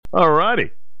All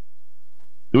righty.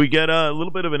 Do we get a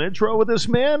little bit of an intro with this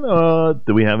man?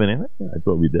 Do we have anything? I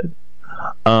thought we did.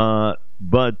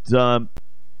 But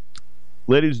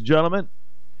ladies and gentlemen,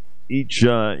 each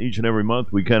and every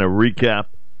month we kind of recap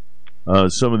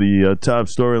some of the top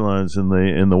storylines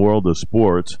in the world of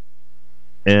sports.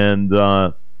 And,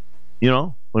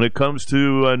 when it comes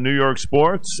to New York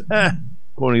sports,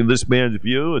 according to this man's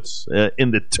view, it's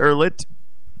in the turlet.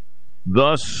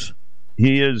 Thus,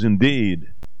 he is indeed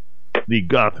the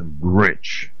Gotham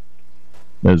Grinch,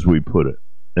 as we put it.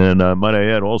 And might I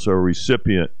add, also a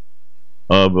recipient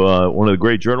of one of the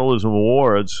great journalism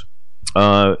awards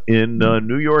in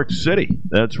New York City.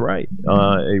 That's right.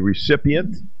 A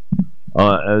recipient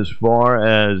as far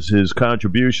as his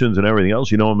contributions and everything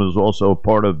else. You know him as also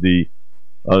part of the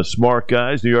Smart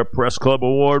Guys New York Press Club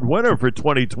Award winner for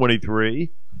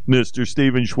 2023, Mr.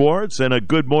 Stephen Schwartz. And a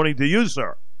good morning to you,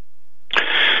 sir.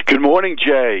 Good morning,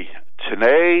 Jay.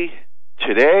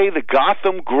 Today, the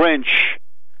Gotham Grinch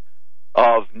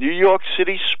of New York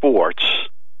City sports,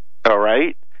 all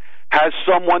right, has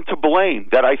someone to blame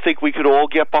that I think we could all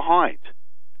get behind.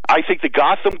 I think the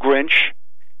Gotham Grinch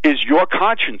is your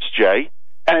conscience, Jay,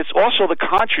 and it's also the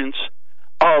conscience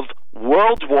of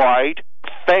worldwide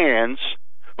fans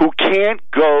who can't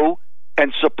go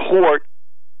and support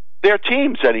their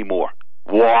teams anymore.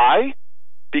 Why?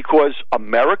 Because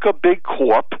America Big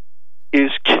Corp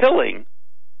is killing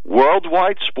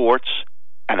worldwide sports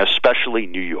and especially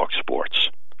New York sports.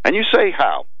 And you say,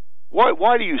 how?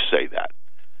 Why do you say that?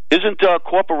 Isn't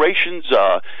corporations,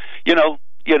 a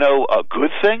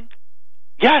good thing?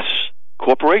 Yes,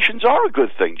 corporations are a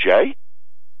good thing, Jay.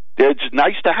 It's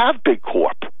nice to have Big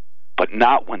Corp, but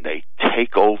not when they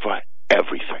take over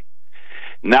everything.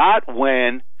 Not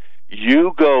when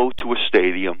you go to a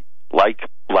stadium like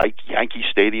Yankee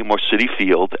Stadium or Citi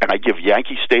Field, and I give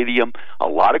Yankee Stadium a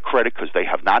lot of credit because they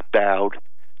have not bowed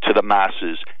to the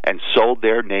masses and sold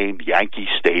their name Yankee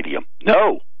Stadium.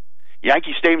 No,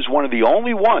 Yankee Stadium is one of the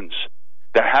only ones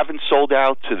that haven't sold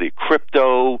out to the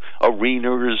crypto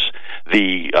arenas,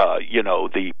 the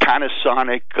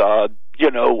Panasonic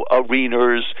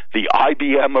arenas, the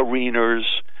IBM arenas,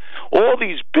 all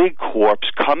these big corps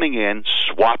coming in,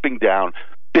 swapping down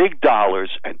big dollars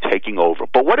and taking over.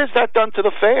 But what has that done to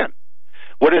the fan?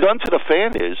 What it done to the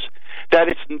fan is that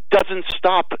it doesn't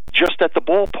stop just at the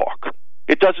ballpark.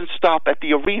 It doesn't stop at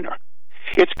the arena.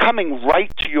 It's coming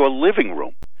right to your living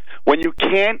room. When you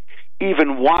can't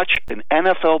even watch an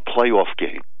NFL playoff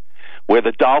game where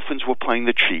the Dolphins were playing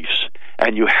the Chiefs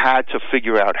and you had to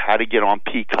figure out how to get on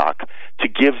Peacock to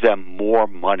give them more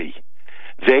money,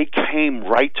 they came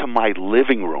right to my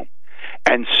living room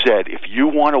and said, if you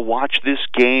want to watch this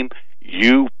game,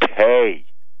 you pay.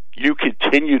 You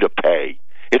continue to pay.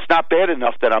 It's not bad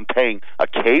enough that I'm paying a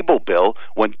cable bill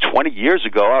when 20 years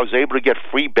ago I was able to get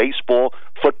free baseball,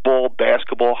 football,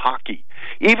 basketball, hockey.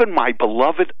 Even my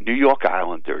beloved New York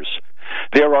Islanders,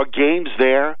 there are games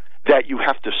there that you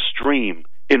have to stream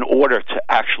in order to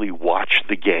actually watch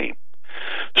the game.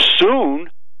 Soon,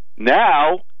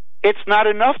 now, it's not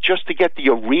enough just to get the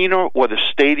arena or the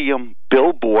stadium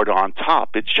billboard on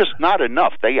top. It's just not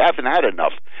enough. They haven't had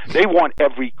enough. They want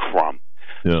every crumb.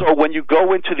 Yeah. So when you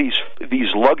go into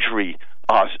these luxury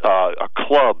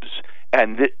clubs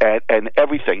and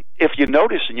everything, if you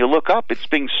notice and you look up, it's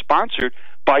being sponsored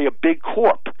by a big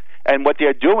corp. And what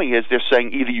they're doing is they're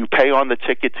saying either you pay on the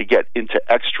ticket to get into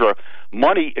extra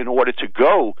money in order to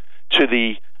go to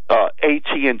the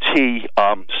AT&T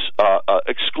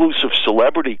exclusive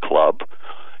celebrity club.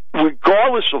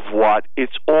 Regardless of what,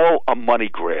 it's all a money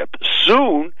grab.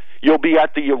 Soon, you'll be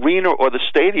at the arena or the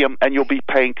stadium and you'll be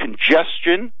paying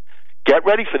congestion. Get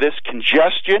ready for this,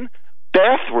 congestion,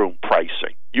 bathroom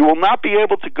pricing. You will not be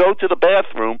able to go to the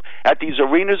bathroom at these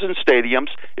arenas and stadiums.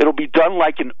 It'll be done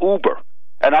like an Uber.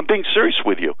 And I'm being serious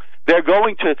with you. They're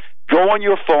going to go on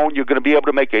your phone. You're going to be able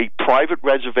to make a private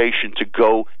reservation to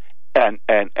go and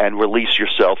release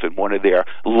yourself in one of their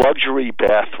luxury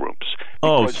bathrooms.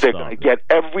 Because they're going to get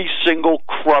every single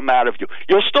crumb out of you.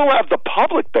 You'll still have the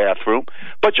public bathroom,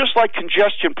 but just like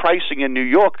congestion pricing in New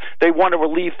York, they want to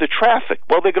relieve the traffic.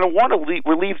 Well, they're going to want to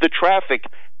relieve the traffic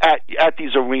at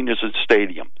these arenas and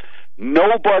stadiums.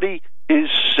 Nobody is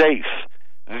safe.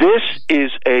 This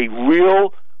is a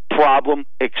real problem,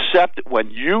 except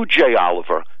when you, Jay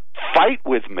Oliver, fight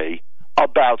with me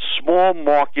about small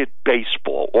market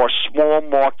baseball or small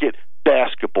market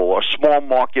basketball or small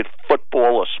market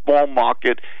football or small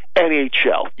market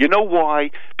NHL. You know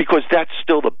why? Because that's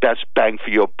still the best bang for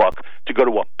your buck to go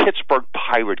to a Pittsburgh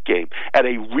Pirate game at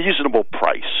a reasonable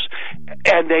price.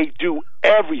 And they do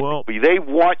everything. They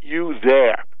want you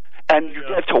there. And you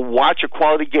get to watch a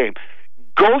quality game.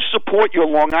 Go support your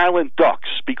Long Island Ducks,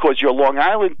 because your Long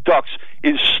Island Ducks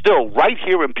is still right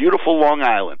here in beautiful Long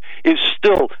Island, is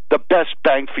still the best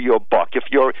bang for your buck. If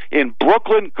you're in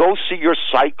Brooklyn, go see your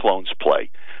Cyclones play,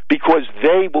 because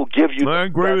they will give you I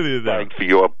agree with you there. Bang for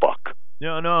your buck.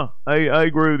 Yeah, no, I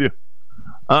agree with you.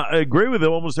 I agree with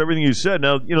almost everything you said.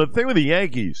 Now, the thing with the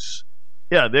Yankees,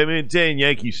 yeah, they maintain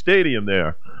Yankee Stadium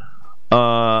there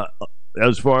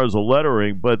as far as the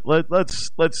lettering, but let's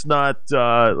not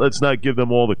give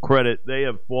them all the credit. They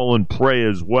have fallen prey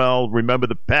as well. Remember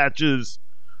the patches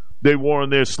they wore on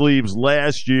their sleeves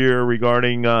last year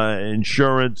regarding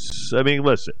insurance. I mean,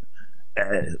 listen,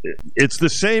 it's the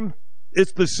same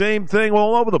thing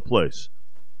all over the place.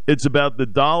 It's about the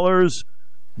dollars.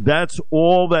 That's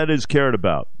all that is cared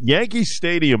about. Yankee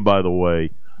Stadium, by the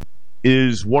way,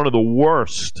 is one of the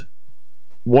worst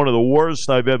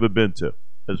I've ever been to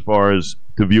as far as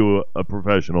to view a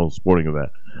professional sporting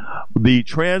event. The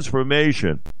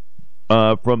transformation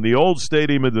from the old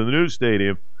stadium into the new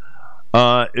stadium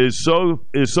is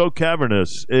so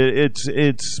cavernous.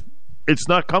 It's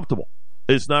not comfortable.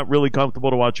 It's not really comfortable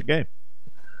to watch a game.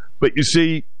 But you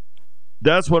see,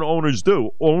 that's what owners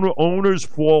do. Owners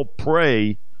fall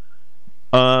prey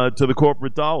to the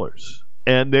corporate dollars,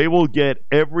 and they will get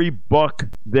every buck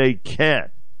they can.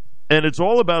 And it's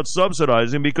all about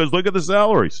subsidizing, because look at the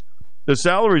salaries. The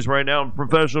salaries right now in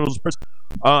professional sports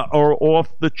are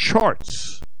off the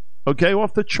charts. Okay,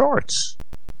 off the charts.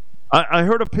 I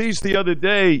heard a piece the other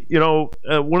day,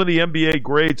 one of the NBA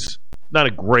greats, not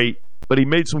a great, but he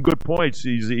made some good points.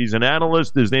 He's an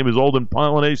analyst. His name is Olden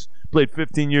Polynice, played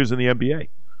 15 years in the NBA.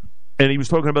 And he was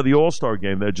talking about the All-Star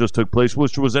game that just took place,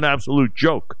 which was an absolute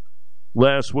joke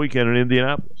last weekend in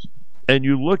Indianapolis. And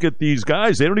you look at these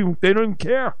guys, they don't even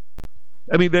care.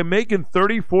 I mean, they're making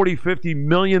 $30, $40, $50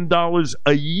 million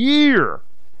a year.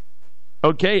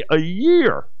 Okay, a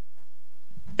year.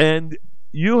 And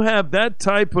you have that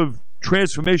type of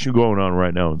transformation going on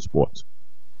right now in sports.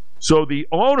 So the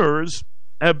owners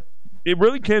they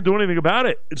really can't do anything about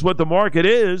it. It's what the market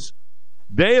is.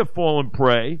 They have fallen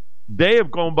prey. They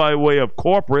have gone by way of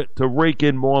corporate to rake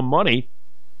in more money.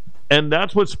 And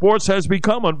that's what sports has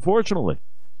become, unfortunately.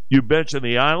 You mentioned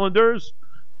the Islanders.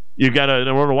 You got to, in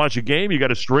order to watch a game, you got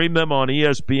to stream them on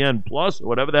ESPN Plus, or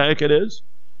whatever the heck it is.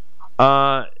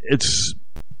 It's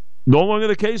no longer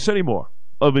the case anymore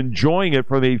of enjoying it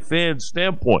from a fan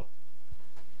standpoint.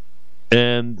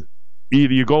 And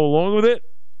either you go along with it,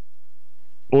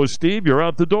 or Steve, you're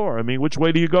out the door. I mean, which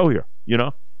way do you go here?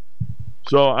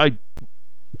 So I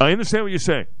understand what you're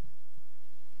saying.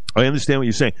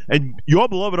 And your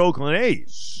beloved Oakland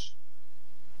A's,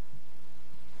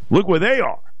 look where they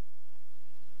are,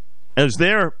 as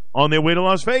they're on their way to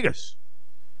Las Vegas.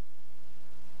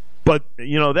 But,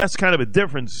 that's kind of a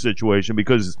different situation,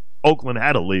 because Oakland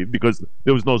had to leave because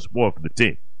there was no support for the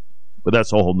team. But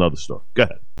that's a whole nother story. Go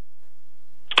ahead.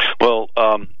 Well,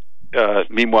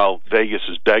 meanwhile, Vegas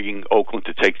is begging Oakland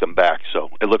to take them back. So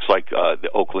it looks like the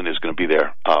Oakland is going to be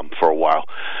there for a while.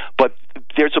 But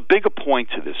there's a bigger point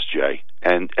to this, Jay.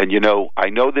 And I know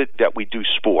that we do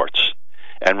sports.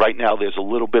 And right now there's a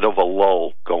little bit of a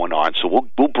lull going on. So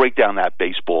we'll break down that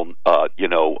baseball,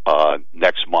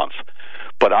 next month.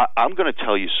 But I'm going to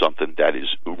tell you something that is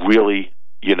really,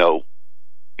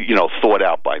 thought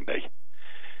out by me.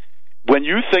 When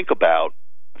you think about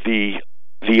the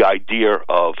idea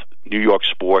of New York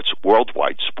sports,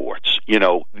 worldwide sports,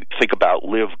 think about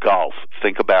Live Golf,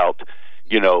 think about,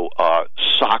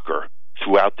 soccer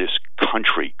throughout this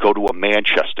country, go to a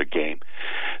Manchester game.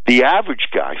 The average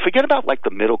guy, forget about like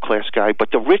the middle class guy, but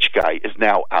the rich guy is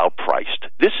now outpriced.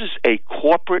 This is a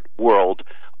corporate world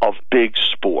of big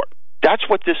sport. That's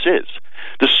what this is.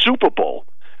 The Super Bowl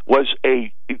was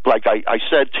like I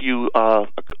said to you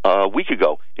a week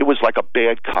ago, it was like a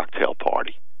bad cocktail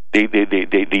party.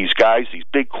 These guys, these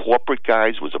big corporate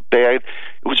guys, it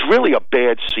was really a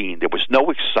bad scene. There was no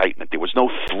excitement. There was no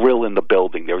thrill in the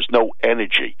building. There was no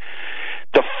energy.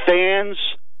 The fans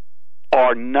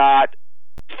are not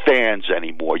fans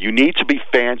anymore. You need to be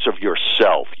fans of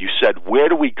yourself. You said, where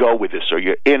do we go with this? Are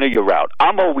you in or you're out?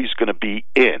 I'm always going to be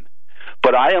in,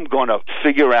 but I am going to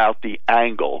figure out the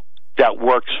angle that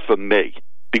works for me,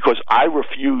 because I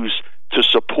refuse to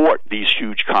support these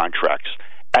huge contracts.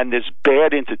 And there's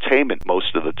bad entertainment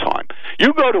most of the time.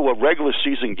 You go to a regular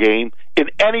season game in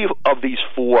any of these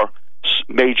four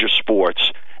major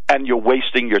sports, and you're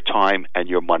wasting your time and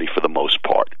your money for the most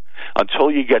part until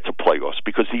you get to playoffs,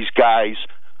 because these guys,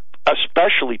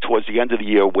 especially towards the end of the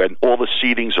year when all the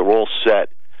seedings are all set,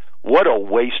 what a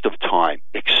waste of time,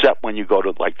 except when you go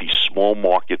to like these small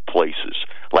market places.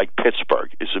 Like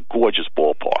Pittsburgh is a gorgeous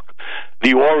ballpark.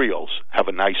 The Orioles have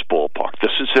a nice ballpark. The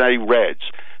Cincinnati Reds,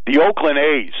 the Oakland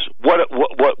A's,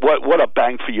 what a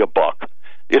bang for your buck.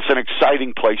 It's an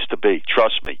exciting place to be,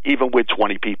 trust me, even with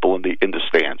 20 people in the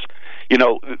stands. You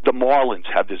know, the Marlins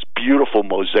have this beautiful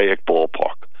mosaic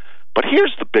ballpark. But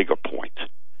here's the bigger point.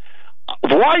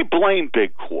 Why blame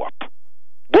Big Corp?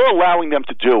 We're allowing them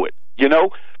to do it. You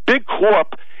know, Big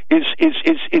Corp is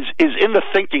in the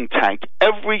thinking tank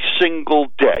every single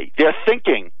day. They're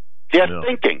thinking.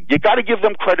 Thinking. You got to give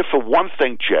them credit for one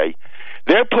thing, Jay.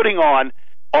 They're putting on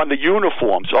the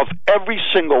uniforms of every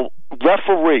single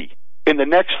referee in the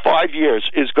next 5 years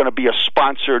is going to be a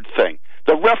sponsored thing.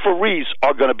 The referees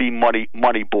are going to be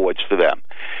money boards for them.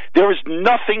 There is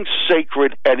nothing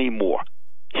sacred anymore.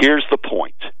 Here's the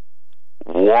point.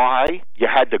 Why you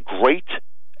had the great,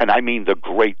 and I mean the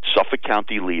great, Suffolk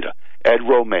County leader, Ed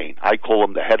Romaine. I call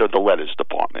him the head of the letters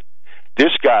department.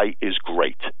 This guy is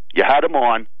great. You had him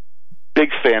on. Big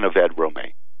fan of Ed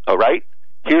Romaine. All right?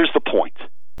 Here's the point.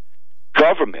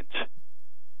 Government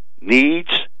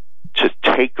needs to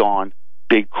take on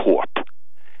Big Corp.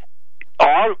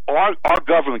 Our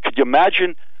government, could you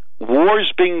imagine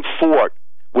wars being fought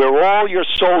where all your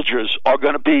soldiers are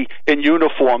going to be in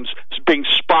uniforms being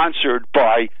sponsored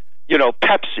by, you know,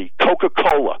 Pepsi,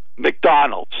 Coca-Cola,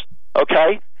 McDonald's,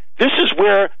 okay? This is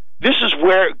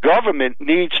where government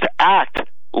needs to act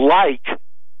like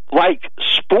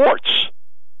sports.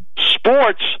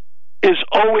 Sports is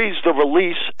always the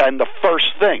release and the first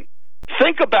thing.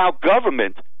 Think about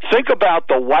government. Think about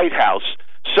the White House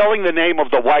selling the name of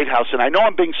the White House. And I know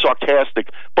I'm being sarcastic,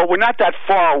 but we're not that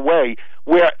far away.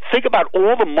 Where think about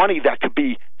all the money that could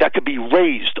be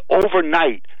raised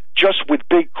overnight just with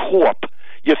Big Corp.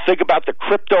 You think about the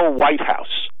crypto White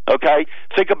House. Okay,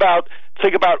 think about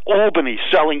Albany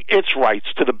selling its rights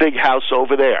to the big house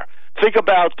over there. Think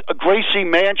about a Gracie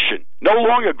Mansion. No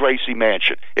longer Gracie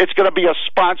Mansion. It's going to be a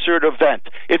sponsored event.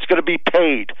 It's going to be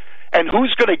paid. And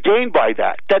who's going to gain by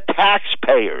that? The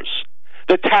taxpayers.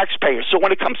 The taxpayers. So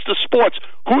when it comes to sports,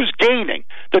 who's gaining?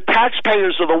 The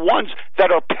taxpayers are the ones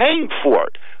that are paying for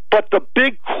it. But the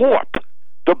big corp,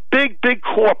 the big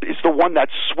corp is the one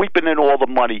that's sweeping in all the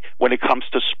money when it comes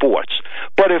to sports.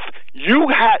 But if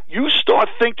you start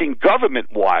thinking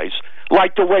government-wise,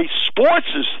 like the way sports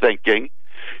is thinking,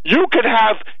 you could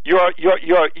have your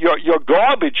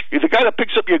garbage. The guy that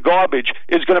picks up your garbage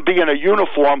is going to be in a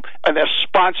uniform and a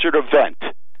sponsored event.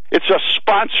 It's a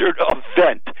sponsored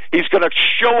event. He's going to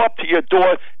show up to your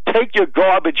door, take your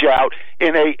garbage out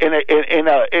in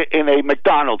a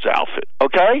McDonald's outfit.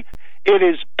 Okay, it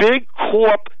is big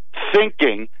corp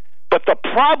thinking. But the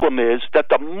problem is that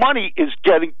the money is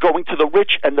going to the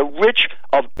rich, and the rich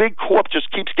of Big Corp just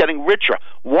keeps getting richer.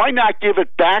 Why not give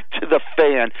it back to the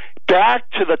fan, back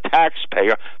to the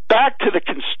taxpayer, back to the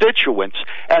constituents,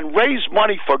 and raise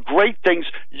money for great things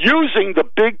using the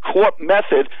Big Corp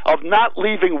method of not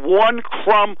leaving one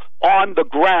crumb on the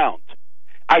ground?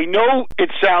 I know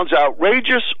it sounds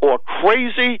outrageous or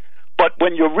crazy, but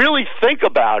when you really think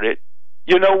about it,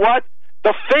 you know what?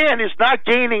 The fan is not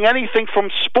gaining anything from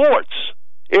sports.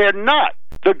 They're not.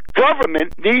 The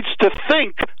government needs to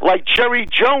think like Jerry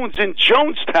Jones in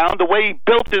Jonestown, the way he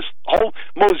built this whole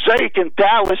mosaic in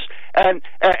Dallas, and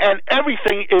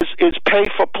everything is pay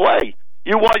for play.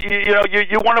 You want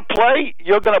to play,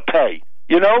 you're going to pay.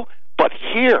 You know, but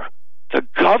here, the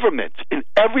government in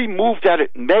every move that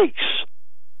it makes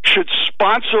should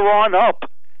sponsor on up,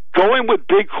 go in with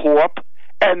Big Corp,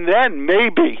 and then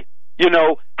maybe, you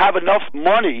know, have enough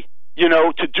money, you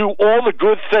know, to do all the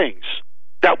good things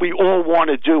that we all want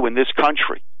to do in this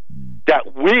country.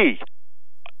 That we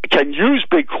can use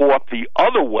Big Corp the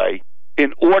other way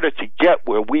in order to get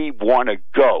where we want to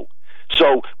go.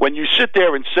 So when you sit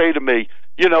there and say to me,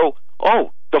 you know,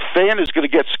 oh, the fan is going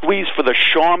to get squeezed for the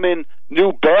Charmin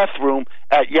new bathroom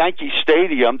at Yankee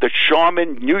Stadium, the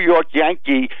Charmin New York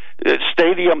Yankee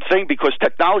Stadium thing, because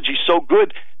technology's so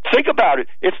good. Think about it.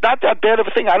 It's not that bad of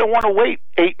a thing. I don't want to wait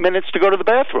 8 minutes to go to the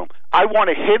bathroom. I want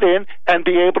to hit in and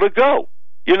be able to go.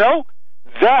 You know,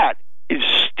 that is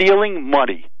stealing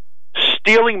money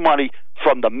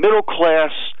from the middle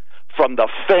class, from the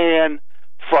fan,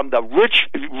 from the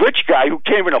rich guy who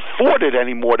can't even afford it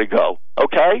anymore to go.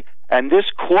 Okay? And this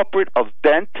corporate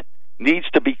event needs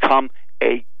to become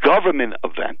a government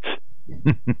event.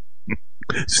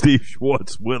 Steve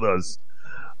Schwartz with us.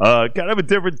 Kind of a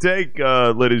different take,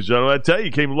 ladies and gentlemen. I tell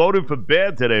you, came loaded for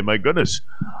bad today. My goodness.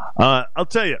 I'll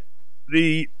tell you,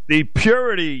 the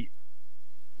purity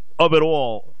of it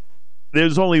all,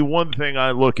 there's only one thing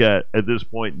I look at this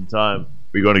point in time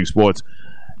regarding sports,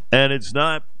 And it's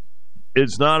not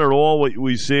at all what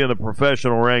we see in the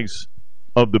professional ranks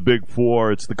of the Big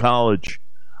Four. It's the college.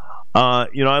 I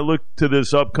look to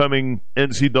this upcoming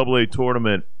NCAA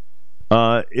tournament.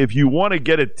 If you want to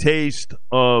get a taste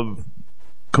of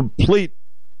complete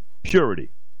purity,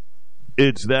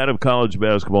 it's that of college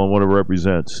basketball and what it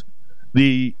represents.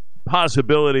 The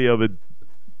possibility of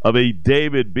a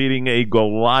David beating a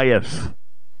Goliath,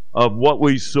 of what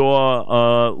we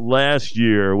saw last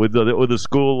year with a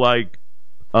school like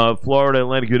Florida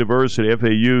Atlantic University,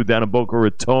 FAU, down in Boca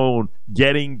Raton,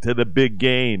 getting to the big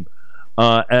game,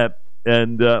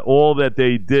 and all that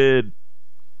they did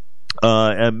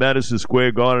at Madison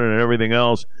Square Garden and everything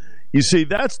else. You see,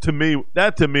 that to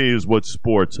me is what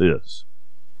sports is.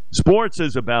 Sports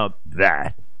is about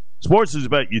that. Sports is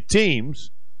about your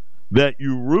teams that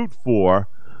you root for,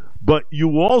 but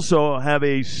you also have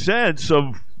a sense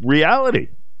of reality.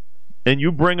 And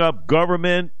you bring up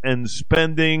government and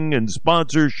spending and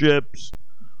sponsorships.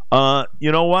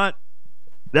 You know what?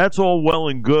 That's all well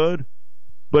and good,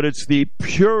 but it's the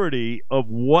purity of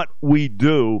what we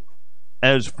do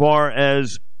as far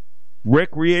as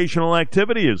recreational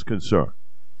activity is concerned.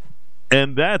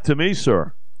 And that, to me,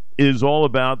 sir, is all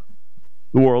about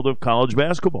the world of college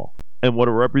basketball and what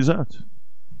it represents.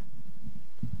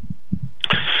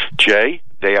 Jay,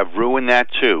 they have ruined that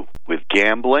too with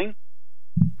gambling,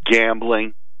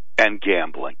 and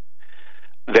gambling.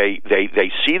 They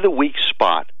see the weak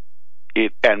spot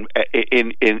in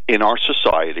our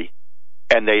society,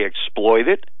 and they exploit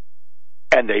it,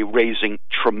 and they're raising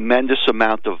tremendous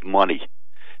amount of money.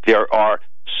 There are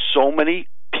so many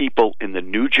people in the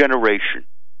new generation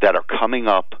that are coming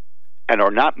up and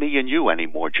are not me and you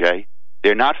anymore, Jay.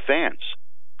 They're not fans,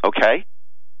 okay?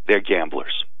 They're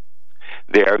gamblers.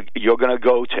 You're going to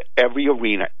go to every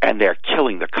arena, and they're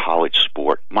killing the college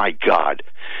sport. My God,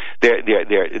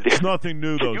 it's nothing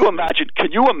new. Can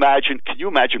you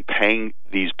imagine paying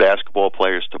these basketball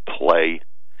players to play,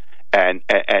 and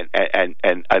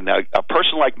a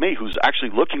person like me who's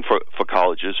actually looking for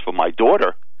colleges for my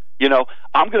daughter,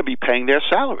 I'm going to be paying their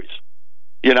salaries,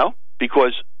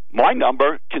 because my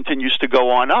number continues to go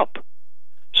on up.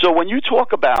 So when you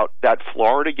talk about that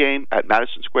Florida game at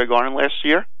Madison Square Garden last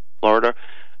year, Florida,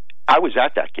 I was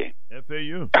at that game.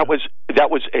 FAU. That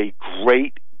was a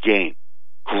great game,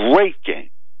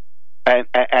 and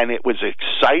it was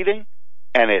exciting,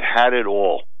 and it had it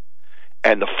all.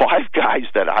 And the five guys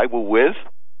that I were with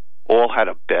all had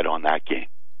a bet on that game.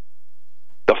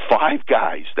 The five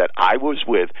guys that I was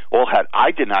with all had.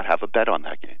 I did not have a bet on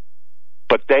that game,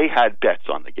 but they had bets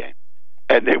on the game,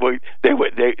 and they were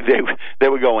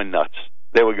going nuts.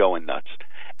 They were going nuts,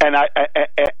 and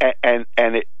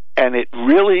it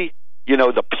really,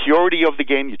 the purity of the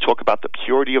game. You talk about the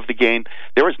purity of the game.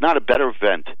 There is not a better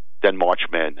event than March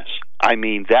Madness. I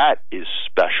mean, that is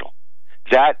special.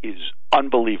 That is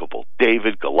unbelievable.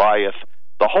 David, Goliath,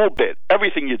 the whole bit,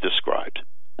 everything you described.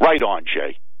 Right on,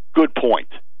 Jay. Good point.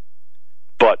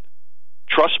 But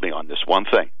trust me on this one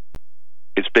thing.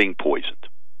 It's being poisoned.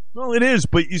 Well, it is,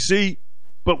 but you see,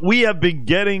 we have been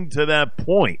getting to that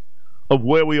point of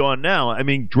where we are now. I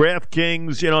mean,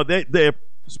 DraftKings, they're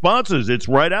sponsors. It's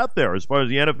right out there as far as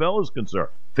the NFL is concerned.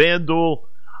 FanDuel,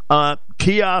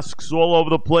 kiosks all over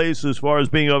the place as far as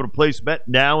being able to place bet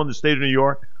now in the state of New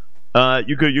York.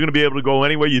 You're going to be able to go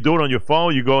anywhere. You do it on your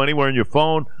phone. You go anywhere on your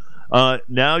phone.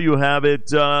 Now you have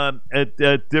it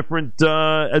at different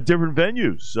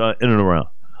venues in and around.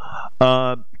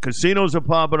 Casinos are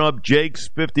popping up. Jake's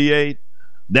 58,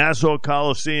 Nassau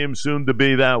Coliseum soon to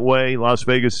be that way. Las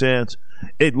Vegas Sands.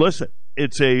 Listen,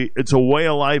 it's a way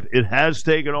of life. It has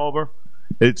taken over.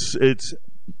 It's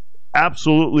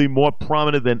absolutely more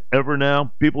prominent than ever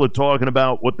now. People are talking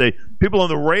about people on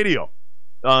the radio,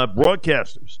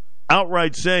 broadcasters,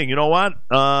 outright saying, you know what,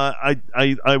 I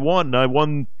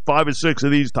won 5 or 6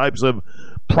 of these types of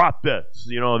prop bets,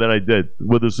 that I did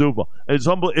with the Super Bowl.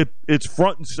 It's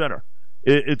front and center.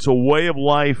 It's a way of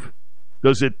life.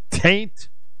 Does it taint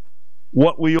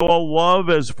what we all love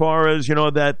as far as,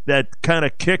 that kind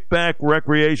of kickback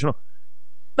recreational?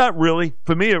 Not really.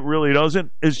 For me, it really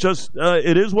doesn't. It's just,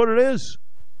 it is what it is.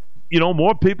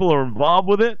 More people are involved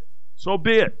with it, so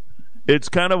be it. It's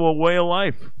kind of a way of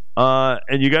life.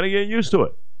 And you got to get used to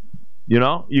it. You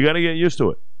got to get used to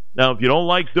it. Now, if you don't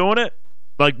like doing it,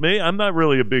 like me, I'm not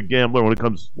really a big gambler when it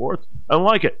comes to sports. I don't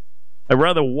like it. I'd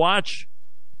rather watch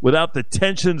without the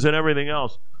tensions and everything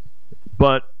else.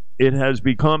 But it has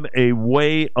become a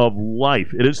way of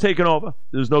life. It has taken over.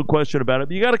 There's no question about it.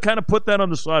 You got to kind of put that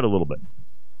on the side a little bit.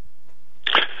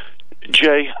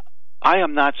 Jay, I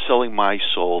am not selling my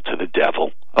soul to the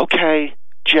devil. Okay,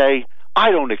 Jay,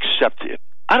 I don't accept it.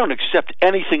 I don't accept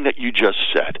anything that you just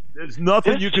said. There's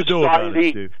nothing you can do about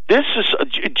it, Steve. This is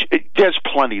there's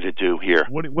plenty to do here.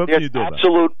 What can you do about it?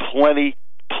 Absolute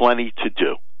plenty to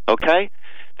do. Okay,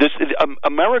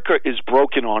 America is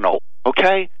broken on all.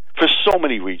 Okay, for so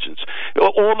many reasons.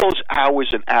 All those hours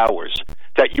and hours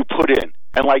that you put in,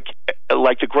 and like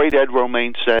the great Ed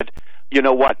Romaine said, you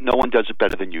know what? No one does it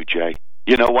better than you, Jay.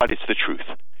 You know what? It's the truth.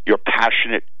 You're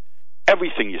passionate.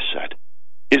 Everything you said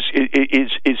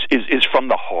is from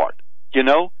the heart, you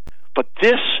know? But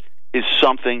this is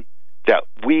something that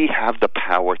we have the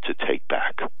power to take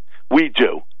back. We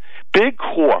do. Big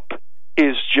Corp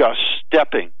is just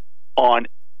stepping on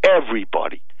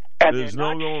everybody. And there's they're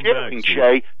no not going sharing, back,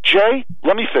 Jay. Jay,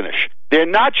 let me finish. They're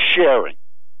not sharing.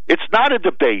 It's not a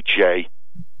debate, Jay.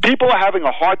 People are having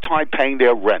a hard time paying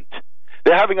their rent.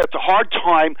 They're having a hard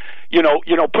time,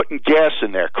 putting gas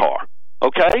in their car,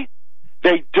 okay?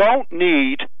 They don't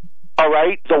need, all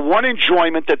right, the one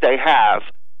enjoyment that they have,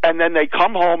 and then they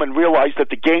come home and realize that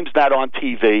the game's not on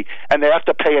TV, and they have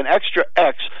to pay an extra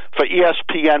X for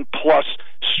ESPN Plus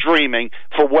streaming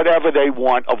for whatever they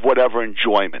want of whatever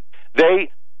enjoyment.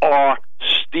 They are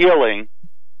stealing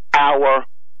our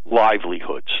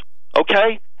livelihoods,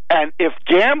 okay? And if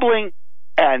gambling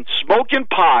and smoking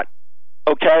pot,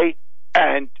 okay,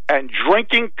 and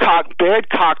drinking bad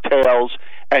cocktails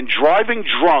and driving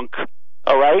drunk,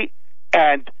 all right,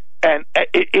 and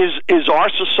is our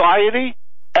society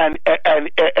and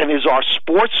is our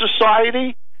sports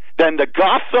society, then the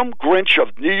Gotham Grinch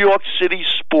of New York City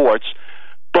sports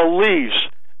believes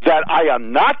that I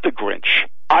am not the Grinch.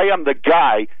 I am the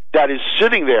guy that is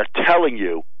sitting there telling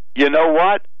you, you know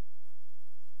what?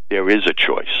 There is a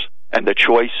choice, and the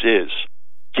choice is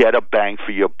get a bang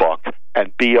for your buck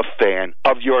and be a fan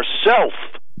of yourself.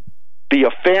 Be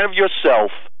a fan of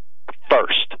yourself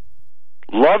first.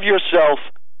 Love yourself.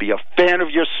 Be a fan of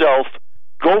yourself.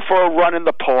 Go for a run in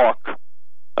the park.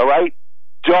 All right?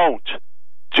 Don't,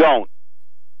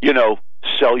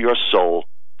 sell your soul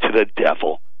to the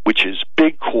devil, which is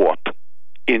Big Corp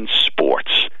in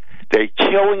sports. They're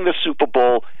killing the Super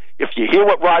Bowl. If you hear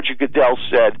what Roger Goodell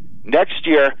said, next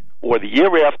year or the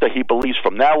year after, he believes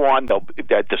from now on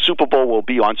that the Super Bowl will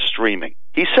be on streaming.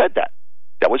 He said that.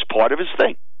 That was part of his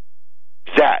thing.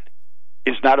 That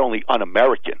is not only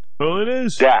un-American. Well, it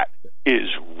is. That is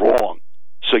wrong.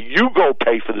 So you go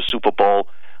pay for the Super Bowl.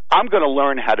 I'm going to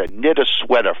learn how to knit a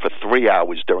sweater for 3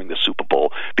 hours during the Super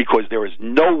Bowl because there is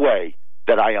no way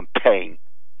that I am paying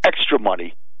extra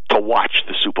money to watch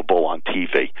the Super Bowl on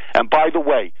TV. And by the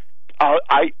way,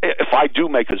 if I do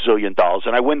make $1 zillion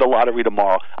and I win the lottery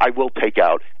tomorrow, I will take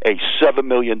out a $7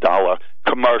 million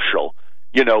commercial,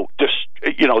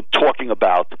 talking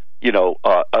about,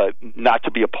 not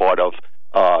to be a part of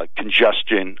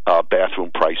congestion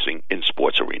bathroom pricing in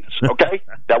sports arenas. Okay,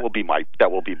 that will be my.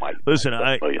 Listen,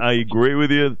 I agree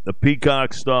with you. The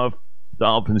Peacock stuff,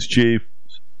 Dolphins chief.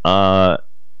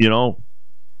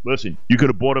 Listen, you could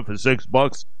have bought it for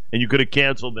 $6 and you could have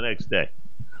canceled the next day,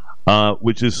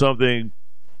 which is something,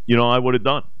 I would have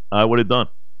done.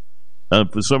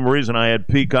 For some reason, I had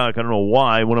Peacock. I don't know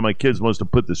why. One of my kids must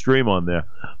have put the stream on there,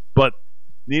 but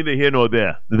neither here nor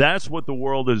there. That's what the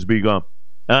world has become.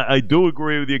 I do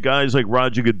agree with you guys like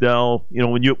Roger Goodell.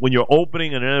 When you're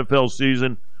opening an NFL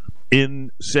season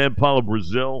in Sao Paulo,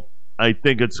 Brazil, I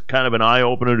think it's kind of an eye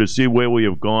opener to see where we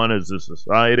have gone as a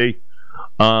society.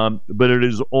 But it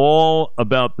is all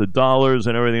about the dollars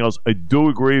and everything else. I do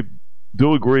agree.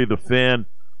 The fan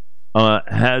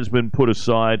has been put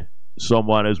aside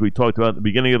somewhat, as we talked about at the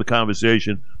beginning of the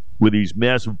conversation, with these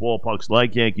massive ballparks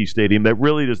like Yankee Stadium that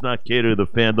really does not cater to the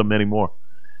fandom anymore.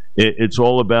 It's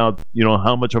all about,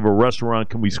 how much of a restaurant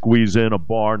can we squeeze in, a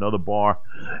bar, another bar.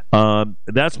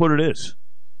 That's what it is.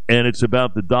 And it's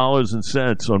about the dollars and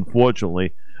cents,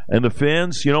 unfortunately. And the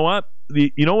fans, you know what?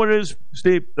 You know what it is,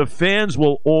 Steve? The fans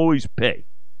will always pay.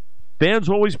 Fans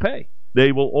always pay.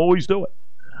 They will always do it.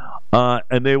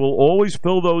 And they will always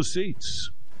fill those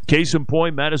seats. Case in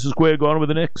point, Madison Square Garden with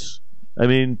the Knicks. I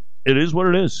mean, it is what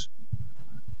it is.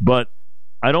 But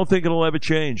I don't think it'll ever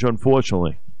change,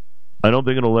 unfortunately. I don't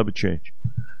think it'll ever change.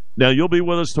 Now, you'll be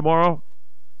with us tomorrow,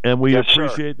 and we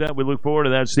appreciate that. We look forward to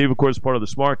that. Steve, of course, part of the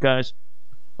Smart Guys.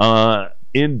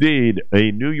 Indeed,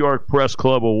 a New York Press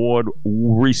Club Award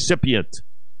recipient,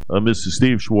 Mr.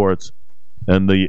 Steve Schwartz, and the